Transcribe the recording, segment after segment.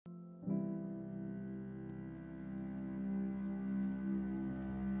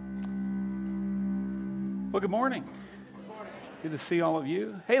Well, good morning. Good to see all of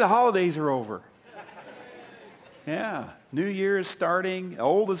you. Hey, the holidays are over. Yeah, New Year is starting.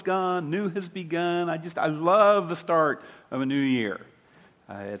 Old is gone. New has begun. I love the start of a new year.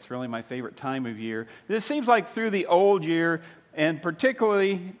 It's really my favorite time of year. It seems like through the old year, and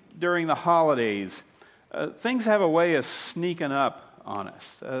particularly during the holidays, things have a way of sneaking up on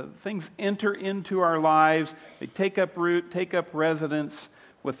us. Things enter into our lives. They take up root, take up residence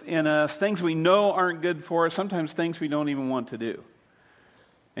within us. Things we know aren't good for us. Sometimes things we don't even want to do.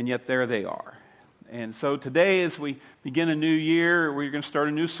 And yet there they are. And so today, as we begin a new year, we're going to start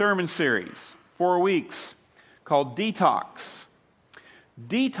a new sermon series, 4 weeks, called Detox.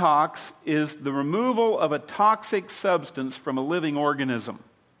 Detox is the removal of a toxic substance from a living organism.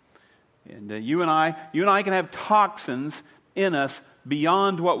 And you and I can have toxins in us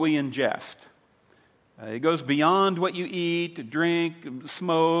beyond what we ingest. It goes beyond what you eat, drink,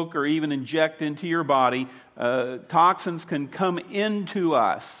 smoke, or even inject into your body. Toxins can come into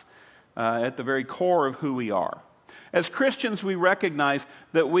us at the very core of who we are. As Christians, we recognize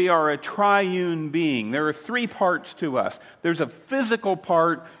that we are a triune being. There are 3 parts to us. There's a physical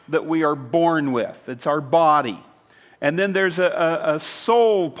part that we are born with. It's our body. And then there's a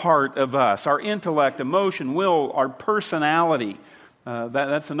soul part of us, our intellect, emotion, will, our personality.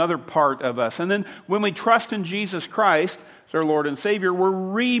 That's another part of us. And then when we trust in Jesus Christ as our Lord and Savior, we're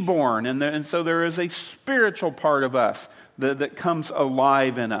reborn. And so there is a spiritual part of us that comes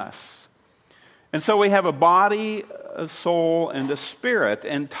alive in us. And so we have a body, a soul, and a spirit.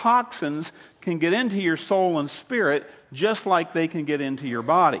 And toxins can get into your soul and spirit just like they can get into your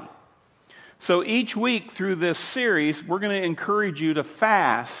body. So each week through this series, we're going to encourage you to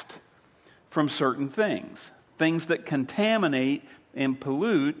fast from certain things that contaminate and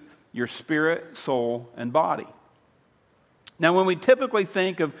pollute your spirit, soul, and body. Now, when we typically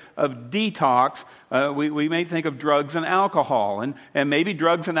think of detox, we may think of drugs and alcohol. And maybe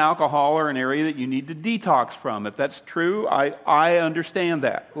drugs and alcohol are an area that you need to detox from. If that's true, I understand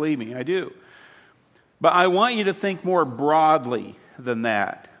that. Believe me, I do. But I want you to think more broadly than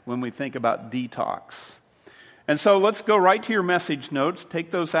that when we think about detox. And so let's go right to your message notes.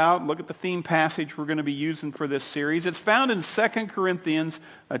 Take those out. Look at the theme passage we're going to be using for this series. It's found in 2 Corinthians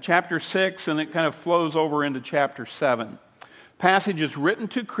chapter 6, and it kind of flows over into chapter 7. Passage is written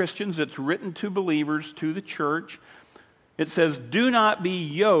to Christians. It's written to believers, to the church. It says, "Do not be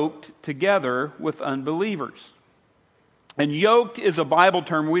yoked together with unbelievers." And yoked is a Bible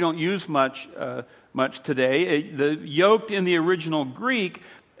term we don't use much today. The yoked in the original Greek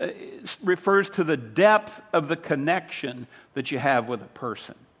refers to the depth of the connection that you have with a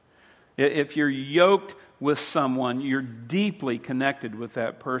person. If you're yoked with someone, you're deeply connected with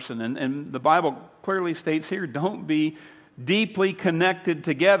that person. And the Bible clearly states here, don't be deeply connected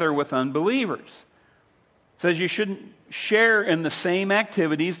together with unbelievers. It says you shouldn't share in the same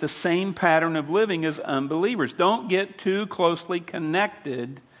activities, the same pattern of living as unbelievers. Don't get too closely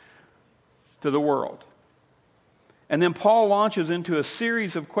connected to the world. And then Paul launches into a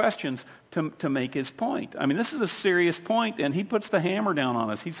series of questions to make his point. I mean, this is a serious point, and he puts the hammer down on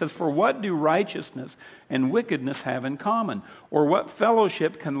us. He says, "For what do righteousness and wickedness have in common? Or what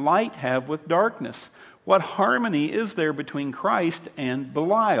fellowship can light have with darkness? What harmony is there between Christ and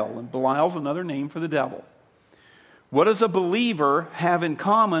Belial?" And Belial's another name for the devil. "What does a believer have in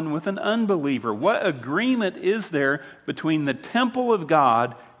common with an unbeliever? What agreement is there between the temple of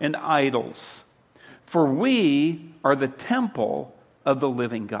God and idols? For we are the temple of the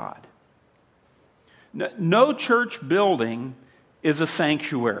living God." No church building is a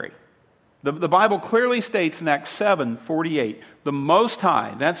sanctuary. The Bible clearly states in Acts 7:48, the Most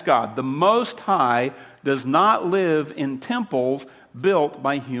High, that's God, the Most High does not live in temples built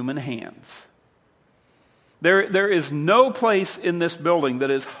by human hands. There is no place in this building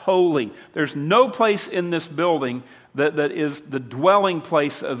that is holy. There's no place in this building that is the dwelling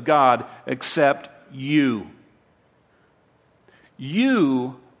place of God except you.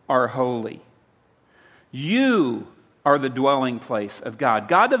 You are holy. You are the dwelling place of God.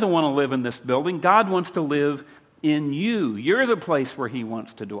 God doesn't want to live in this building. God wants to live in you. You're the place where He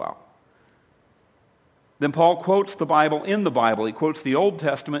wants to dwell. Then Paul quotes the Bible in the Bible. He quotes the Old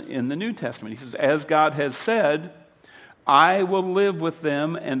Testament in the New Testament. He says, "As God has said, I will live with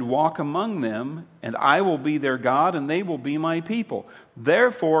them and walk among them, and I will be their God, and they will be my people.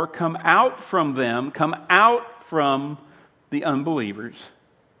 Therefore, come out from them, come out from the unbelievers,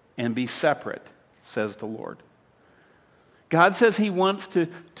 and be separate, says the Lord." God says He wants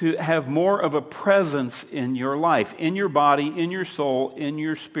to have more of a presence in your life, in your body, in your soul, in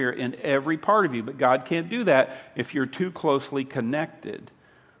your spirit, in every part of you. But God can't do that if you're too closely connected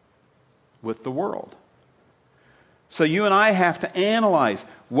with the world. So you and I have to analyze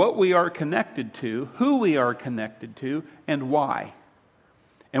what we are connected to, who we are connected to, and why.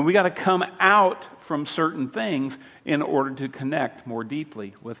 And we got to come out from certain things in order to connect more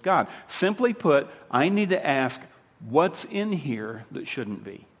deeply with God. Simply put, I need to ask, what's in here that shouldn't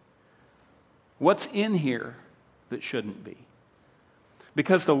be? What's in here that shouldn't be?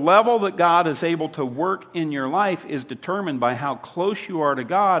 Because the level that God is able to work in your life is determined by how close you are to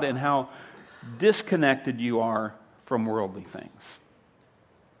God and how disconnected you are from worldly things.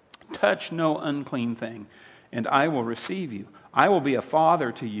 Touch no unclean thing, and I will receive you. I will be a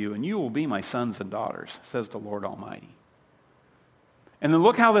father to you, and you will be my sons and daughters, says the Lord Almighty. And then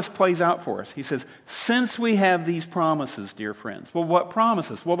look how this plays out for us. He says, since we have these promises, dear friends. Well, what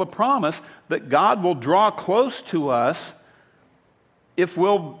promises? Well, the promise that God will draw close to us if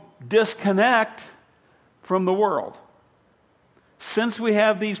we'll disconnect from the world. Since we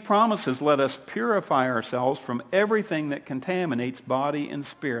have these promises, let us purify ourselves from everything that contaminates body and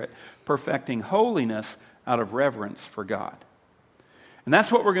spirit, perfecting holiness out of reverence for God. And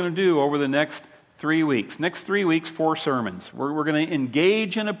that's what we're going to do over the next 3 weeks. Next 3 weeks, 4 sermons. We're going to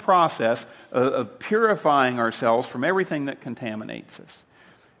engage in a process of purifying ourselves from everything that contaminates us.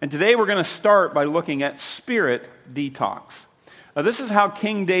 And today we're going to start by looking at spirit detox. This is how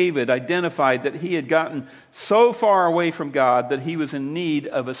King David identified that he had gotten so far away from God that he was in need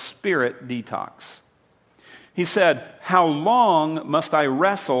of a spirit detox. He said, how long must I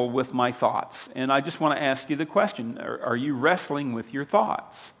wrestle with my thoughts? And I just want to ask you the question, are you wrestling with your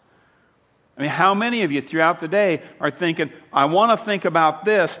thoughts? I mean, how many of you throughout the day are thinking, I want to think about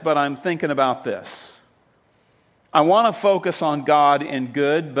this, but I'm thinking about this? I want to focus on God and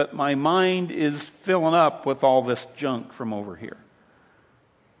good, but my mind is filling up with all this junk from over here.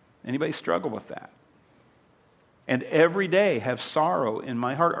 Anybody struggle with that? And every day have sorrow in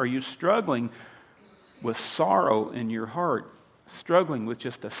my heart. Are you struggling with sorrow in your heart? Struggling with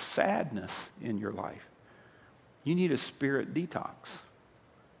just a sadness in your life? You need a spirit detox.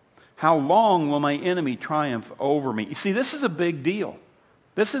 How long will my enemy triumph over me? You see, this is a big deal.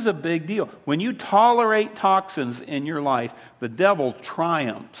 This is a big deal. When you tolerate toxins in your life, the devil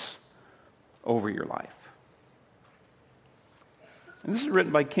triumphs over your life. And this is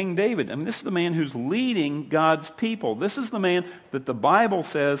written by King David. I mean, this is the man who's leading God's people. This is the man that the Bible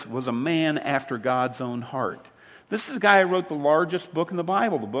says was a man after God's own heart. This is the guy who wrote the largest book in the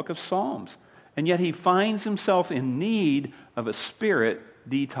Bible, the book of Psalms. And yet he finds himself in need of a spirit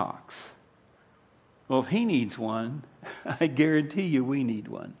detox. Well, if he needs one, I guarantee you we need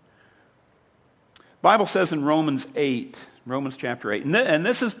one. The Bible says in Romans chapter 8, and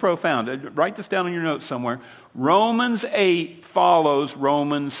this is profound. Write this down in your notes somewhere. Romans 8 follows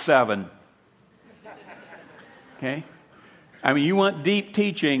Romans 7. Okay? I mean, you want deep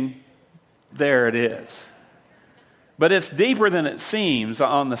teaching, there it is. But it's deeper than it seems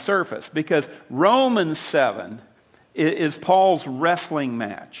on the surface, because Romans 7 is Paul's wrestling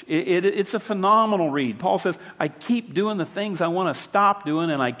match. It's a phenomenal read. Paul says, I keep doing the things I want to stop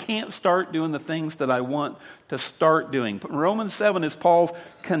doing, and I can't start doing the things that I want to start doing. Romans 7 is Paul's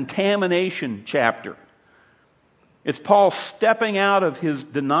contamination chapter. It's Paul stepping out of his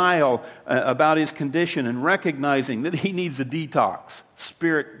denial about his condition and recognizing that he needs a detox,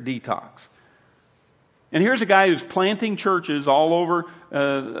 spirit detox. And here's a guy who's planting churches all over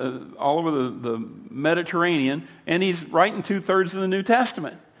the Mediterranean, and he's writing 2/3 of the New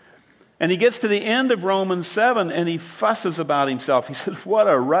Testament. And he gets to the end of Romans 7, and he fusses about himself. He says, what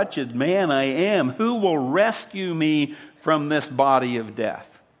a wretched man I am. Who will rescue me from this body of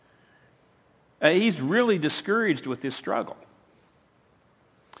death? He's really discouraged with his struggle.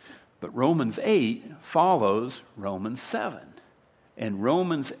 But Romans 8 follows Romans 7. And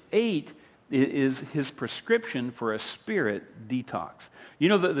Romans 8 is his prescription for a spirit detox. You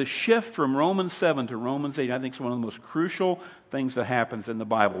know, the shift from Romans 7 to Romans 8, I think, is one of the most crucial things that happens in the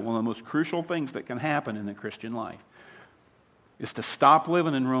Bible. One of the most crucial things that can happen in the Christian life is to stop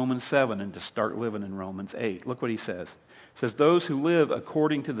living in Romans 7 and to start living in Romans 8. Look what he says. He says, those who live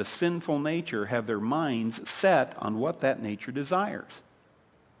according to the sinful nature have their minds set on what that nature desires.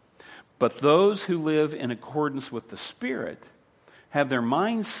 But those who live in accordance with the Spirit have their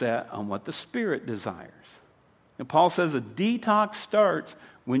minds set on what the Spirit desires. And Paul says a detox starts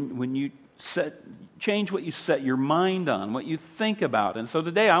when you change what you set your mind on, what you think about. And so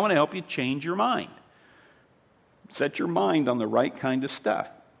today I want to help you change your mind. Set your mind on the right kind of stuff.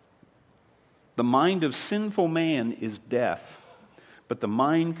 The mind of sinful man is death, but the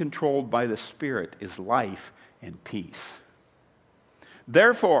mind controlled by the Spirit is life and peace.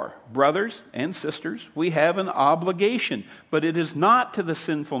 Therefore, brothers and sisters, we have an obligation, but it is not to the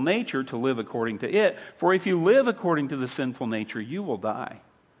sinful nature to live according to it. For if you live according to the sinful nature, you will die.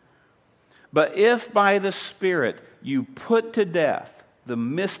 But if by the Spirit you put to death the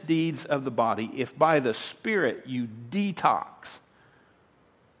misdeeds of the body, if by the Spirit you detox,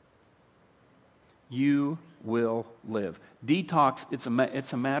 you will live. Detox,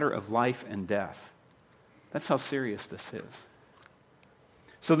 it's a matter of life and death. That's how serious this is.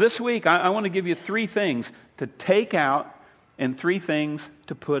 So this week, I want to give you 3 things to take out and 3 things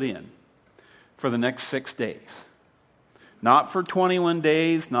to put in for the next 6 days. Not for 21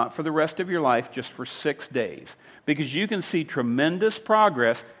 days, not for the rest of your life, just for 6 days. Because you can see tremendous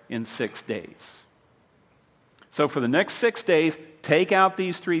progress in 6 days. So for the next 6 days, take out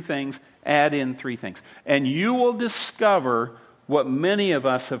these 3 things, add in 3 things. And you will discover what many of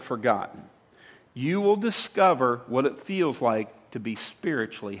us have forgotten. You will discover what it feels like to be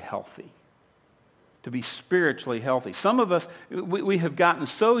spiritually healthy. To be spiritually healthy. Some of us, we have gotten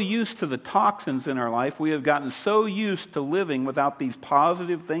so used to the toxins in our life, we have gotten so used to living without these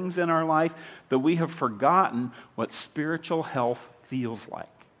positive things in our life that we have forgotten what spiritual health feels like.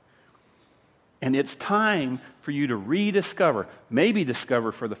 And it's time for you to rediscover, maybe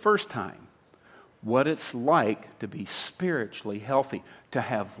discover for the first time, what it's like to be spiritually healthy, to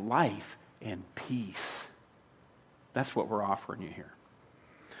have life and peace. That's what we're offering you here.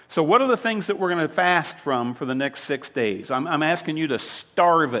 So what are the things that we're going to fast from for the next 6 days? I'm asking you to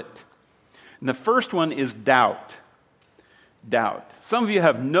starve it. And the first one is doubt. Doubt. Some of you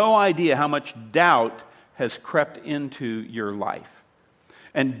have no idea how much doubt has crept into your life.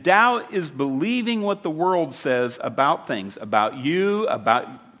 And doubt is believing what the world says about things, about you, about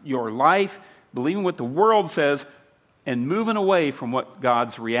your life, believing what the world says, and moving away from what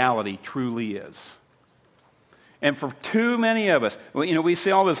God's reality truly is. And for too many of us, we see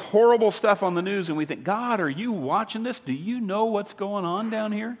all this horrible stuff on the news and we think, God, are you watching this? Do you know what's going on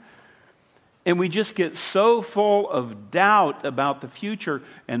down here? And we just get so full of doubt about the future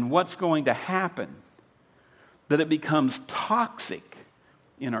and what's going to happen that it becomes toxic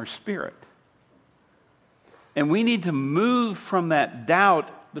in our spirit. And we need to move from that doubt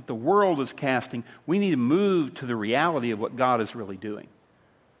that the world is casting. We need to move to the reality of what God is really doing.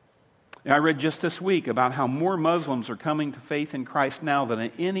 I read just this week about how more Muslims are coming to faith in Christ now than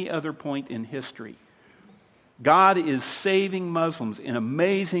at any other point in history. God is saving Muslims in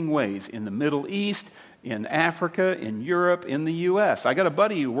amazing ways in the Middle East, in Africa, in Europe, in the U.S. I got a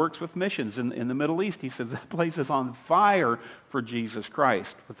buddy who works with missions in the Middle East. He says that place is on fire for Jesus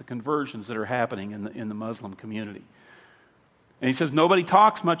Christ with the conversions that are happening in the Muslim community. And he says nobody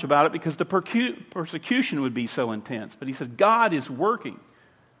talks much about it because the persecution would be so intense. But he says God is working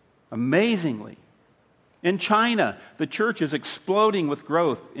amazingly. In China, the church is exploding with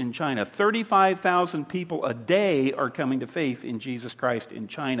growth in China. 35,000 people a day are coming to faith in Jesus Christ in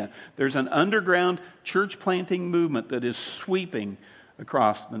China. There's an underground church planting movement that is sweeping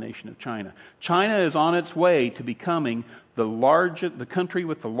across the nation of China. China is on its way to becoming the country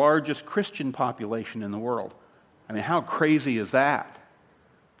with the largest Christian population in the world. I mean, how crazy is that?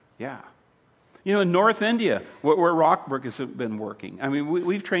 Yeah. In North India, where Rockbrook has been working, I mean,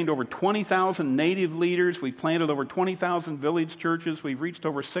 we've trained over 20,000 native leaders. We've planted over 20,000 village churches. We've reached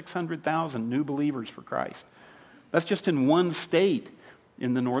over 600,000 new believers for Christ. That's just in one state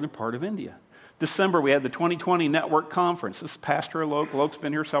in the northern part of India. December, we had the 2020 Network Conference. This is Pastor Alok. Alok's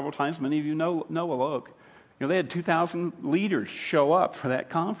been here several times. Many of you know Alok. They had 2,000 leaders show up for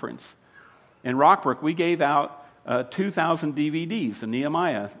that conference. In Rockbrook, we gave out 2,000 DVDs, the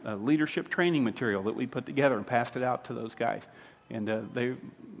Nehemiah leadership training material that we put together and passed it out to those guys. And they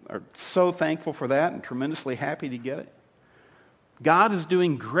are so thankful for that and tremendously happy to get it. God is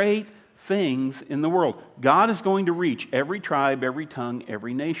doing great things in the world. God is going to reach every tribe, every tongue,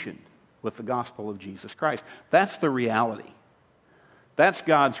 every nation with the gospel of Jesus Christ. That's the reality. That's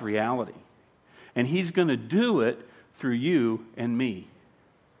God's reality. And He's going to do it through you and me.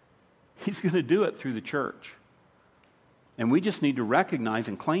 He's going to do it through the church. And we just need to recognize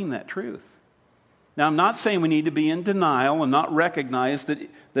and claim that truth. Now, I'm not saying we need to be in denial and not recognize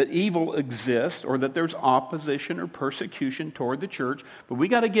that evil exists or that there's opposition or persecution toward the church, but we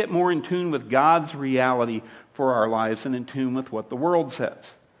got to get more in tune with God's reality for our lives and in tune with what the world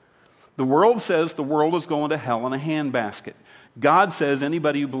says. The world says the world is going to hell in a handbasket. God says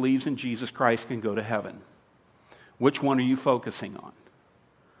anybody who believes in Jesus Christ can go to heaven. Which one are you focusing on?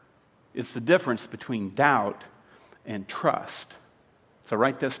 It's the difference between doubt and trust. So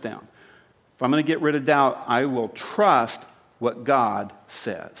write this down. If I'm going to get rid of doubt, I will trust what God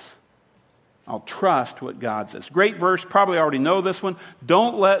says. I'll trust what God says. Great verse, probably already know this one.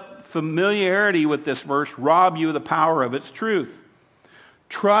 Don't let familiarity with this verse rob you of the power of its truth.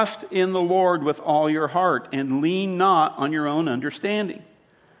 Trust in the Lord with all your heart and lean not on your own understanding.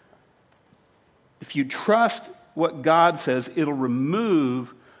 If you trust what God says, it'll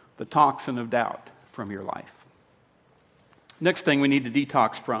remove the toxin of doubt from your life. Next thing we need to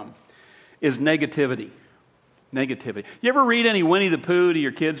detox from is negativity. Negativity. You ever read any Winnie the Pooh to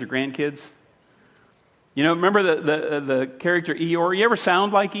your kids or grandkids? You know, remember the character Eeyore? You ever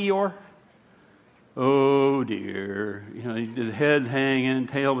sound like Eeyore? Oh dear. You know, his head's hanging,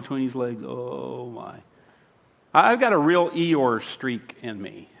 tail between his legs. Oh my. I've got a real Eeyore streak in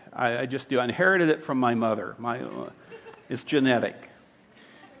me. I just do. I inherited it from my mother. It's genetic.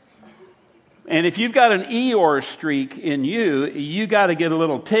 And if you've got an Eeyore streak in you, you got to get a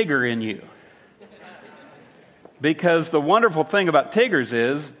little Tigger in you. Because the wonderful thing about Tiggers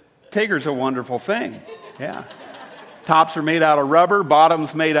is, Tigger's a wonderful thing. Yeah. Tops are made out of rubber,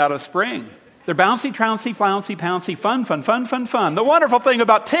 bottoms made out of spring. They're bouncy, trouncy, flouncy, pouncy, fun, fun, fun, fun, fun. The wonderful thing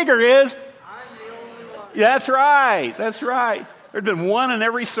about Tigger is, that's right, that's right. There's been one in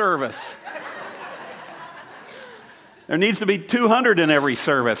every service. There needs to be 200 in every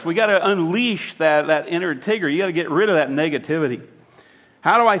service. We got to unleash that inner Tigger. You got to get rid of that negativity.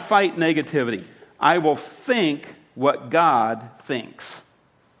 How do I fight negativity? I will think what God thinks.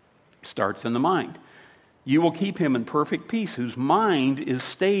 Starts in the mind. You will keep him in perfect peace, whose mind is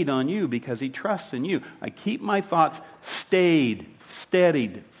stayed on you because he trusts in you. I keep my thoughts steadied,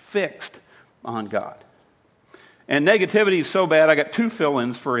 fixed on God. And negativity is so bad, I got two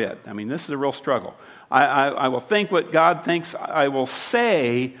fill-ins for it. I mean, this is a real struggle. I will think what God thinks. I will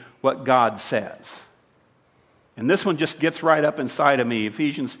say what God says. And this one just gets right up inside of me.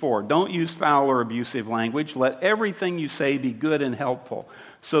 Ephesians 4. Don't use foul or abusive language. Let everything you say be good and helpful,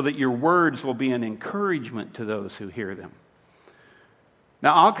 so that your words will be an encouragement to those who hear them.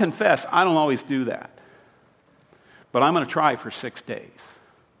 Now, I'll confess, I don't always do that. But I'm going to try for 6 days.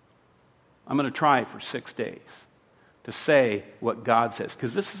 I'm going to try for 6 days to say what God says,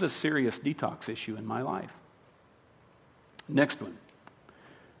 because this is a serious detox issue in my life. Next one.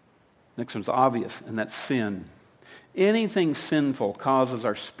 Next one's obvious, and that's sin. Anything sinful causes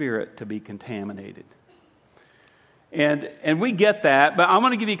our spirit to be contaminated. And we get that, but I'm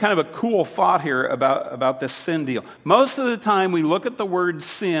going to give you kind of a cool thought here about this sin deal. Most of the time we look at the word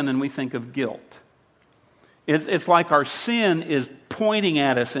sin and we think of guilt. It's like our sin is pointing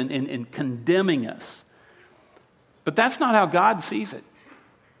at us and condemning us. But that's not how God sees it.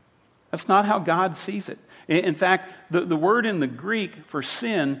 That's not how God sees it. In fact, the word in the Greek for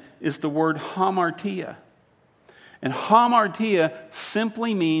sin is the word hamartia. And hamartia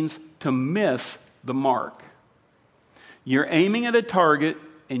simply means to miss the mark. You're aiming at a target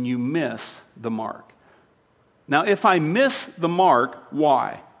and you miss the mark. Now, if I miss the mark,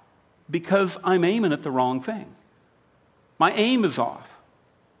 why? Because I'm aiming at the wrong thing. My aim is off.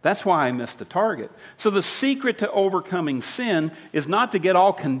 That's why I missed the target. So the secret to overcoming sin is not to get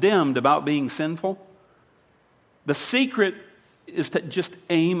all condemned about being sinful. The secret is to just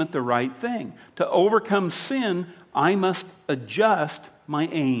aim at the right thing. To overcome sin, I must adjust my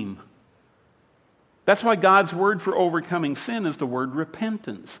aim. That's why God's word for overcoming sin is the word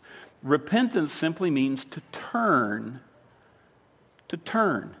repentance. Repentance simply means to turn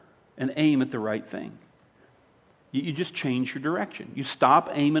and aim at the right thing. You just change your direction. You stop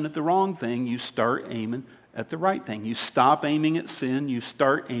aiming at the wrong thing, you start aiming at the right thing. You stop aiming at sin, you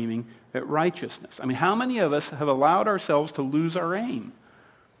start aiming at righteousness. I mean, how many of us have allowed ourselves to lose our aim?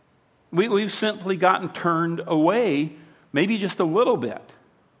 We've simply gotten turned away, maybe just a little bit,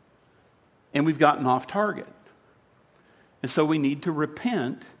 and we've gotten off target. And so we need to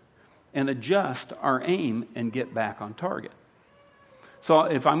repent and adjust our aim and get back on target. So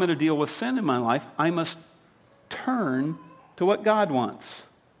if I'm going to deal with sin in my life, I must turn to what God wants.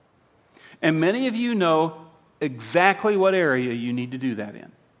 And many of you know exactly what area you need to do that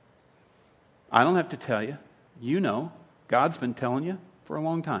in. I don't have to tell you. You know. God's been telling you for a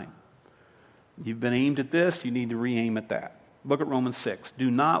long time. You've been aimed at this, you need to re-aim at that. Look at Romans 6.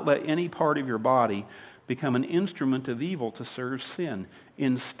 Do not let any part of your body become an instrument of evil to serve sin.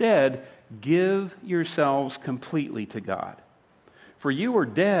 Instead, give yourselves completely to God. For you were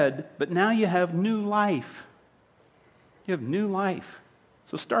dead, but now you have new life. You have new life.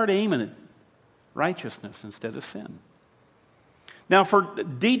 So start aiming at righteousness instead of sin. Now, for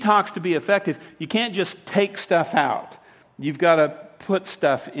detox to be effective, you can't just take stuff out. You've got to put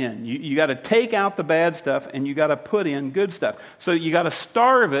stuff in. You got to take out the bad stuff and you got to put in good stuff. So you got to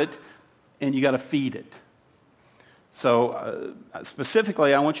starve it and you got to feed it. So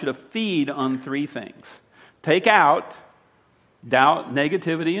specifically, I want you to feed on three things. Take out doubt,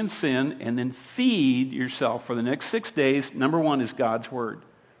 negativity, and sin, and then feed yourself for the next 6 days. Number one is God's Word.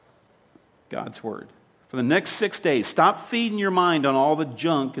 God's Word. For the next 6 days, stop feeding your mind on all the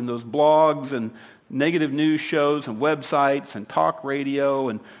junk and those blogs and negative news shows and websites and talk radio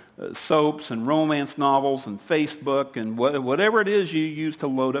and soaps and romance novels and Facebook and whatever it is you use to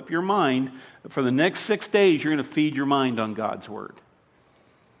load up your mind. For the next 6 days, you're going to feed your mind on God's Word.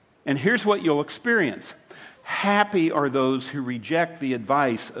 And here's what you'll experience. Happy are those who reject the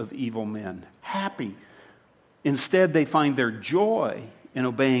advice of evil men. Happy. Instead, they find their joy in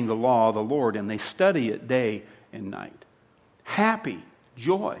obeying the law of the Lord, and they study it day and night. Happy.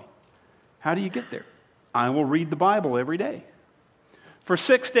 Joy. How do you get there? I will read the Bible every day. For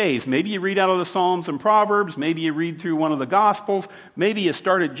 6 days, maybe you read out of the Psalms and Proverbs, maybe you read through one of the Gospels, maybe you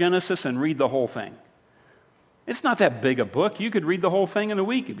start at Genesis and read the whole thing. It's not that big a book. You could read the whole thing in a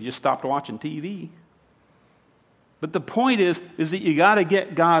week if you just stopped watching TV. But the point is that you got to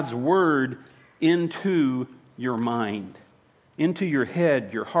get God's Word into your mind, into your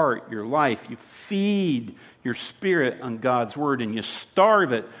head, your heart, your life. You feed your spirit on God's Word, and you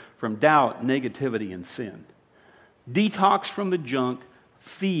starve it from doubt, negativity, and sin. Detox from the junk,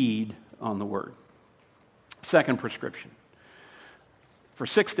 feed on the Word. Second prescription. For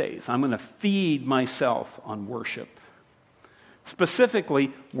 6 days, I'm going to feed myself on worship.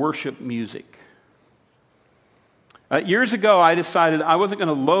 Specifically, worship music. Years ago, I decided I wasn't going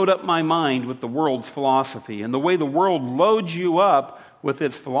to load up my mind with the world's philosophy. And the way the world loads you up with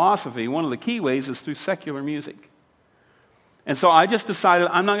its philosophy, one of the key ways is through secular music. And so I just decided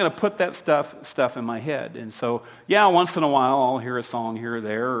I'm not going to put that stuff in my head. And so, yeah, once in a while I'll hear a song here or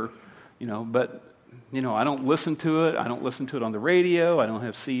there, or, but I don't listen to it. I don't listen to it on the radio. I don't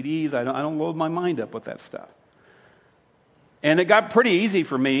have CDs. I don't load my mind up with that stuff. And it got pretty easy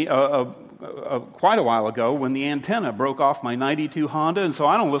for me quite a while ago when the antenna broke off my 92 Honda, and so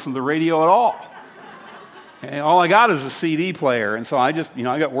I don't listen to the radio at all. And all I got is a CD player, and so I just,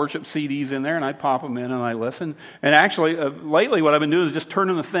 I got worship CDs in there, and I pop them in and I listen. And actually, lately what I've been doing is just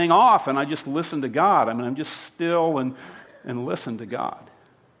turning the thing off, and I just listen to God. I'm just still and listen to God.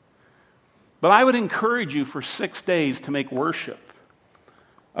 But I would encourage you for 6 days to make worship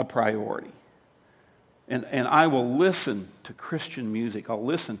a priority. And I will listen to Christian music. I'll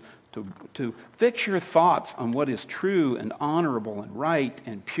listen to fix your thoughts on what is true and honorable and right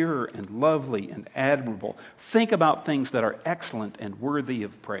and pure and lovely and admirable. Think about things that are excellent and worthy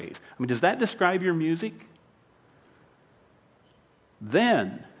of praise. Does that describe your music?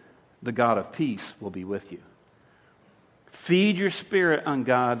 Then the God of peace will be with you. Feed your spirit on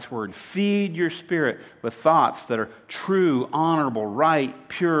God's Word. Feed your spirit with thoughts that are true, honorable, right,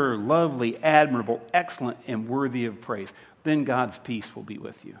 pure, lovely, admirable, excellent, and worthy of praise. Then God's peace will be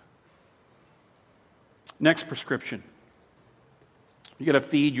with you. Next prescription. You got to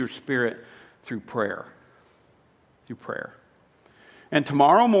feed your spirit through prayer. Through prayer. And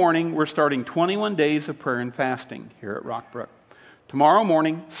tomorrow morning, we're starting 21 days of prayer and fasting here at Rockbrook. Tomorrow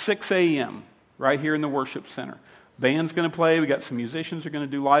morning, 6 a.m., right here in the worship center. Band's going to play. We got some musicians who are going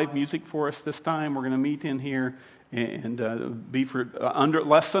to do live music for us this time. We're going to meet in here and be for under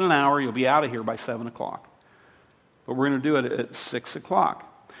less than an hour. You'll be out of here by 7 o'clock. But we're going to do it at 6 o'clock.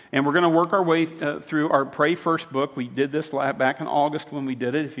 And we're going to work our way through our Pray First book. We did this back in August when we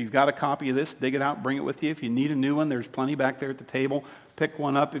did it. If you've got a copy of this, dig it out, bring it with you. If you need a new one, there's plenty back there at the table. Pick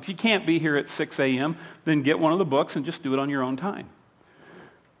one up. If you can't be here at 6 a.m., then get one of the books and just do it on your own time.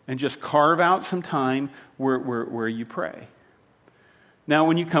 And just carve out some time where you pray. Now,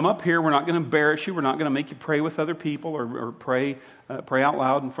 when you come up here, we're not going to embarrass you. We're not going to make you pray with other people or pray out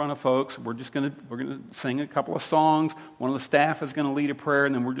loud in front of folks. We're going to sing a couple of songs. One of the staff is going to lead a prayer,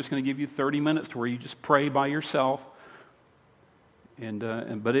 and then we're just going to give you 30 minutes to where you just pray by yourself. But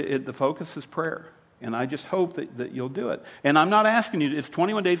the focus is prayer. And I just hope that you'll do it. And I'm not asking you, it's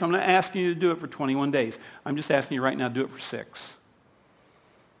 21 days. I'm not asking you to do it for 21 days. I'm just asking you right now to do it for 6.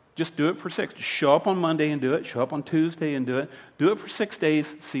 Just do it for 6. Just show up on Monday and do it. Show up on Tuesday and do it. Do it for 6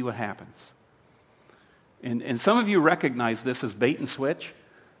 days. See what happens. And some of you recognize this as bait and switch.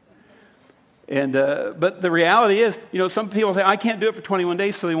 But the reality is, some people say, I can't do it for 21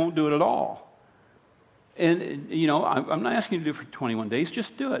 days, so they won't do it at all. And, I'm not asking you to do it for 21 days.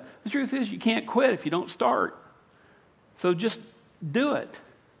 Just do it. The truth is, you can't quit if you don't start. So just do it.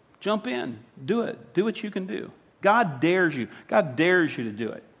 Jump in. Do it. Do what you can do. God dares you. God dares you to do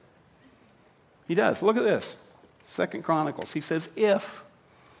it. He does. Look at this. 2 Chronicles. He says, if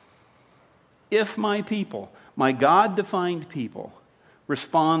my people, my God-defined people,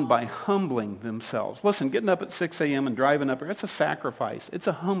 respond by humbling themselves. Listen, getting up at 6 a.m. and driving up here, it's a sacrifice. It's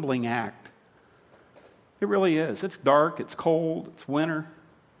a humbling act. It really is. It's dark, it's cold, it's winter.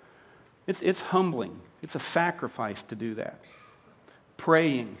 It's humbling. It's a sacrifice to do that.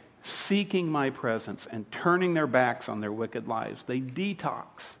 Praying, seeking my presence, and turning their backs on their wicked lives. They detox.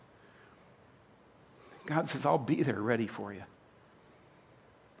 God says, I'll be there ready for you.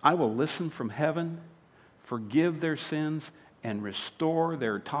 I will listen from heaven, forgive their sins, and restore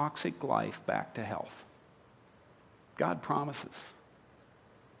their toxic life back to health. God promises.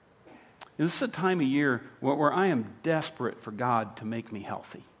 And this is a time of year where I am desperate for God to make me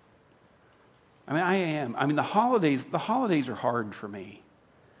healthy. I am. The holidays are hard for me.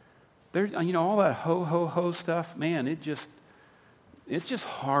 There's, all that ho stuff, man, it's just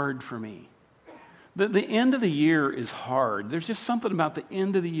hard for me. The end of the year is hard. There's just something about the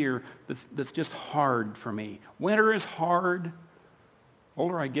end of the year that's just hard for me. Winter is hard. The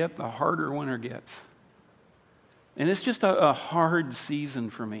older I get, the harder winter gets. And it's just a hard season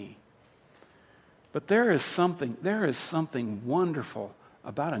for me. But there is something wonderful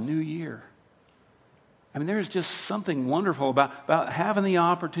about a new year. There's just something wonderful about having the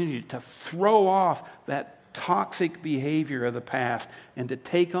opportunity to throw off that toxic behavior of the past and to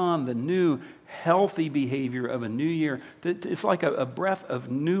take on the new, healthy behavior of a new year. It's like a breath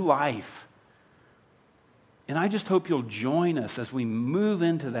of new life. And I just hope you'll join us as we move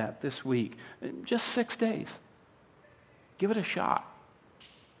into that this week. Just 6 days. Give it a shot.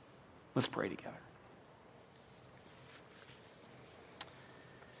 Let's pray together.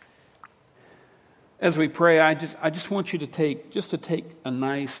 As we pray, I just want you to take a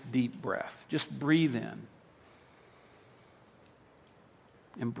nice deep breath. Just breathe in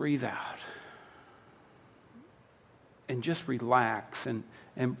and breathe out. And just relax and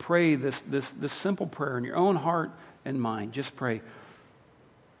pray this simple prayer in your own heart and mind. Just pray,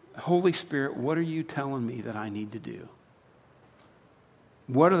 Holy Spirit, what are you telling me that I need to do?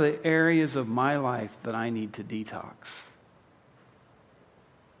 What are the areas of my life that I need to detox?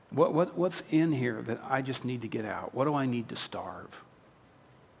 What's in here that I just need to get out? What do I need to starve?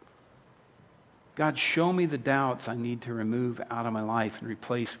 God, show me the doubts I need to remove out of my life and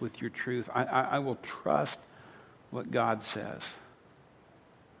replace with your truth. I will trust what God says.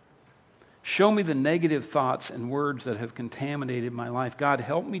 Show me the negative thoughts and words that have contaminated my life. God,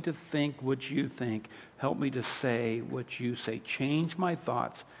 help me to think what you think. Help me to say what you say. Change my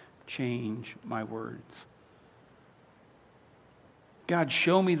thoughts. Change my words. God,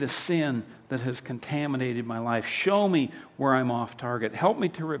 show me the sin that has contaminated my life. Show me where I'm off target. Help me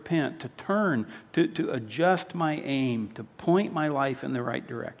to repent, to turn, to adjust my aim, to point my life in the right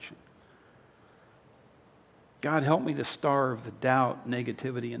direction. God, help me to starve the doubt,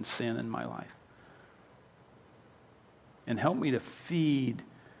 negativity, and sin in my life. And help me to feed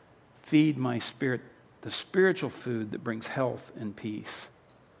my spirit, the spiritual food that brings health and peace.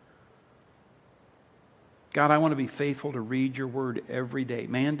 God, I want to be faithful to read your word every day.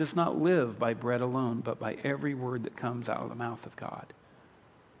 Man does not live by bread alone, but by every word that comes out of the mouth of God.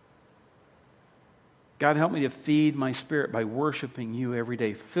 God, help me to feed my spirit by worshiping you every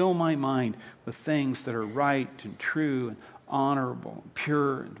day. Fill my mind with things that are right and true and honorable, and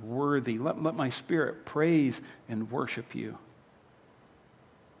pure and worthy. Let my spirit praise and worship you.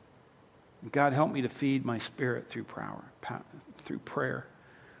 God, help me to feed my spirit through prayer.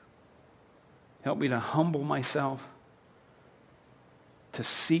 Help me to humble myself, to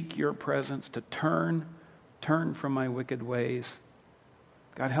seek your presence, to turn from my wicked ways.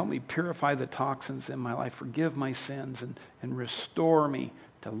 God, help me purify the toxins in my life, forgive my sins, and restore me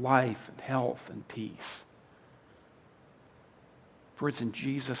to life and health and peace. For it's in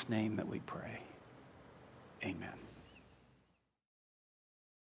Jesus' name that we pray. Amen.